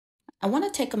I want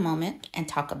to take a moment and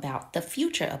talk about the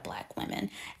future of Black women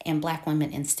and Black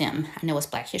women in STEM. I know it's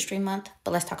Black History Month,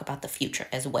 but let's talk about the future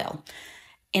as well.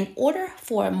 In order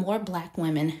for more Black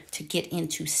women to get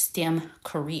into STEM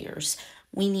careers,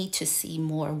 we need to see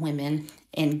more women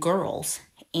and girls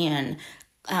in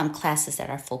classes that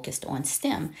are focused on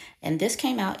STEM. And this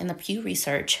came out in the Pew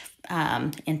Research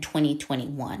in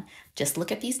 2021. Just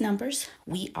look at these numbers.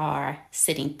 We are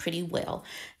sitting pretty well.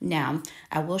 Now,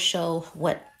 I will show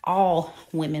what all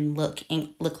women look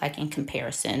like in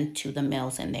comparison to the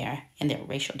males in their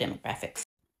racial demographics.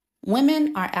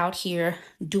 Women are out here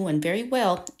doing very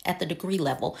well at the degree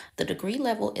level. The degree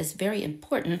level is very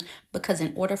important because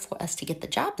in order for us to get the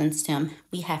job in STEM,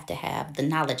 we have to have the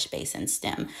knowledge base in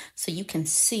STEM. So you can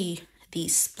see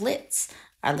these splits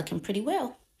are looking pretty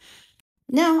well.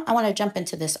 Now I want to jump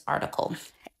into this article.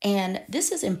 And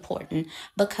this is important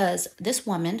because this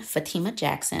woman, Fatima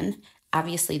Jackson,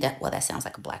 obviously that sounds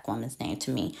like a Black woman's name to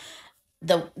me.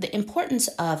 The importance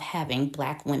of having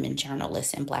Black women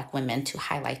journalists and Black women to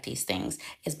highlight these things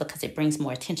is because it brings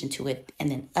more attention to it,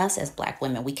 and then us as Black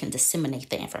women, we can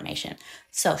disseminate the information.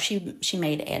 So she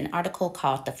made an article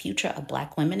called "The Future of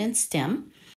Black Women in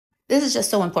STEM." This is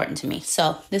just so important to me.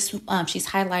 So this she's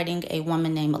highlighting a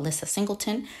woman named Alyssa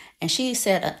Singleton, and she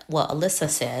said, Alyssa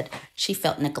said she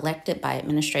felt neglected by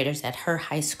administrators at her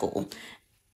high school.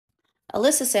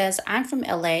 Alyssa says, I'm from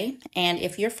LA, and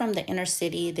if you're from the inner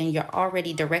city, then you're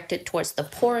already directed towards the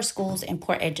poorer schools and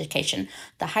poor education.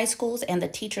 The high schools and the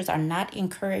teachers are not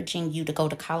encouraging you to go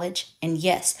to college. And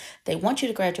yes, they want you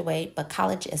to graduate, but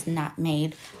college is not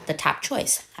made the top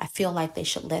choice. I feel like they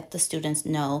should let the students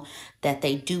know that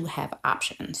they do have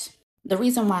options. The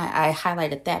reason why I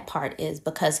highlighted that part is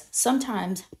because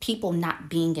sometimes people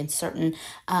not being in certain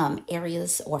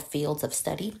areas or fields of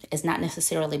study is not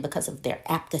necessarily because of their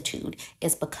aptitude,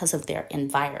 it's because of their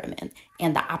environment,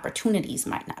 and the opportunities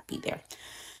might not be there.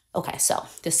 Okay, so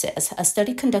this says a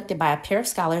study conducted by a pair of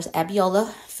scholars,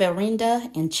 Abiola Ferinda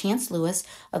and Chance Lewis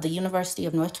of the University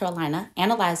of North Carolina,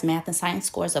 analyzed math and science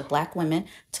scores of Black women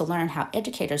to learn how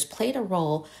educators played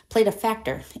a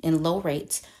factor in low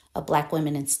rates of Black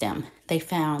women in STEM. They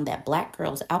found that Black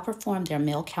girls outperformed their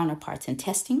male counterparts in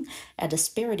testing, a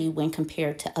disparity when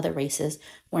compared to other races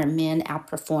where men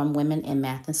outperform women in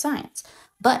math and science.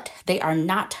 But they are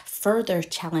not further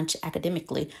challenged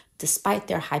academically despite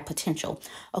their high potential.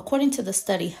 According to the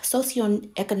study,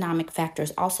 socioeconomic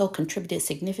factors also contributed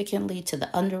significantly to the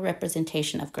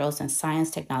underrepresentation of girls in science,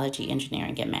 technology,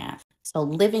 engineering, and math. So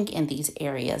living in these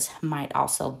areas might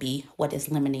also be what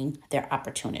is limiting their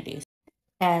opportunities.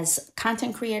 As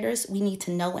content creators, we need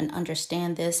to know and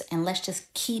understand this, and let's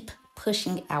just keep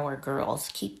pushing our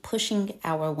girls, keep pushing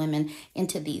our women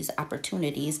into these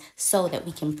opportunities so that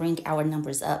we can bring our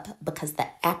numbers up because the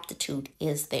aptitude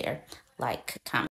is there. Like, comment.